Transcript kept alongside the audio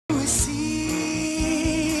It's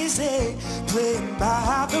easy playing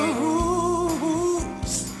by the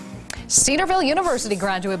rules. Cedarville University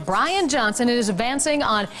graduate Brian Johnson is advancing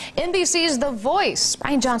on NBC's The Voice.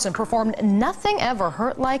 Brian Johnson performed Nothing Ever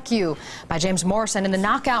Hurt Like You by James Morrison in the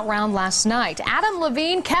knockout round last night. Adam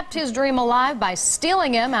Levine kept his dream alive by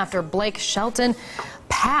stealing him after Blake Shelton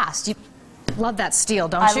passed. You love that steal,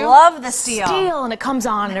 don't you? I love the steal. And it comes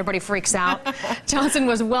on and everybody freaks out. Johnson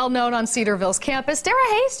was well known on Cedarville's campus. Dara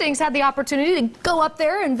Hastings had the opportunity to go up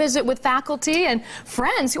there and visit with faculty and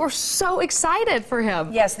friends who are so excited for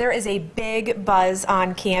him. Yes, there is a big buzz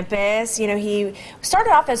on campus. You know, he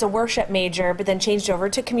started off as a worship major, but then changed over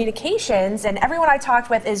to communications, and everyone I talked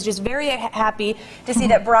with is just very happy to see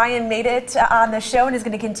that Brian made it on the show and is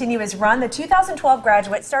going to continue his run. The 2012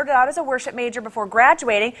 graduate started out as a worship major before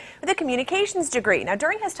graduating with a communications degree. Now,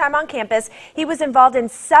 during his time on campus, he was involved in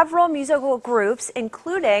several musical groups,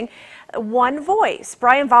 including One Voice.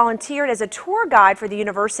 Brian volunteered as a tour guide for the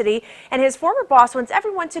university, and his former boss wants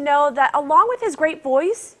everyone to know that along with his great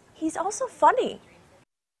voice, he's also funny.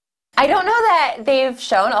 I don't know that they've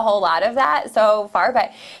shown a whole lot of that so far,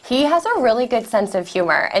 but he has a really good sense of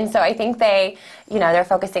humor. And so I think they're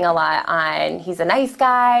focusing a lot on he's a nice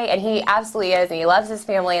guy, and he absolutely is, and he loves his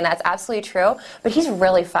family, and that's absolutely true. But he's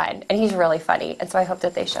really fun, and he's really funny. And so I hope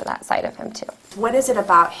that they show that side of him too. What is it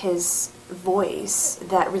about his voice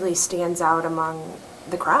that really stands out among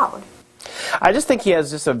the crowd? I just think he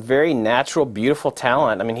has just a very natural, beautiful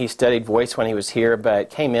talent. I mean, he studied voice when he was here,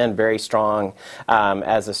 but came in very strong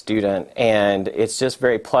as a student, and it's just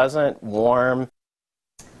very pleasant, warm.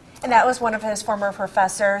 And that was one of his former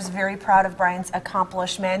professors, very proud of Brian's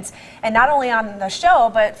accomplishments, and not only on the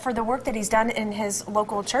show, but for the work that he's done in his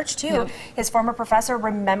local church, too. Yeah. His former professor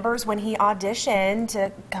remembers when he auditioned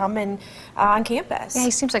to come in on campus. Yeah,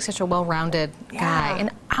 he seems like such a well-rounded guy.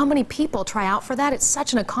 And how many people try out for that? It's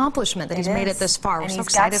such an accomplishment that he's made it this far. We're so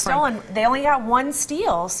excited for him. They only got one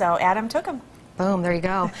steal, so Adam took him. Boom, there you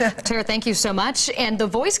go. Tara, thank you so much. And The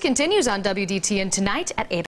Voice continues on WDTN tonight at 8.